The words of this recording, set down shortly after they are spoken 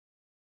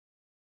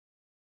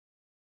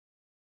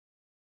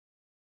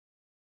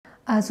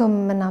Also,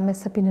 mein Name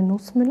ist Sabine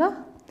Nussmüller.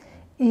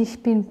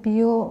 Ich bin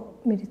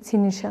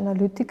biomedizinische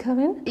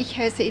Analytikerin. Ich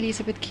heiße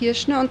Elisabeth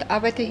Kirschner und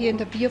arbeite hier in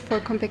der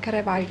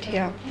Biovollkornbäckerei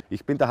Waldherr.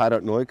 Ich bin der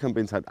Harald Neuck und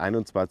bin seit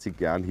 21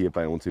 Jahren hier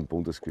bei uns im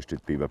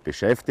Bundesgestüt Biber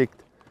beschäftigt.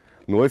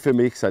 Neu für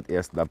mich seit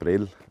 1.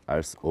 April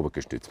als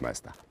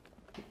Obergestützmeister.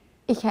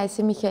 Ich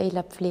heiße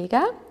Michaela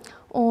Pfleger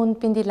und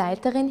bin die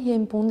Leiterin hier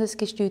im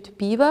Bundesgestüt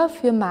Biber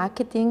für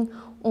Marketing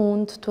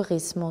und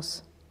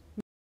Tourismus.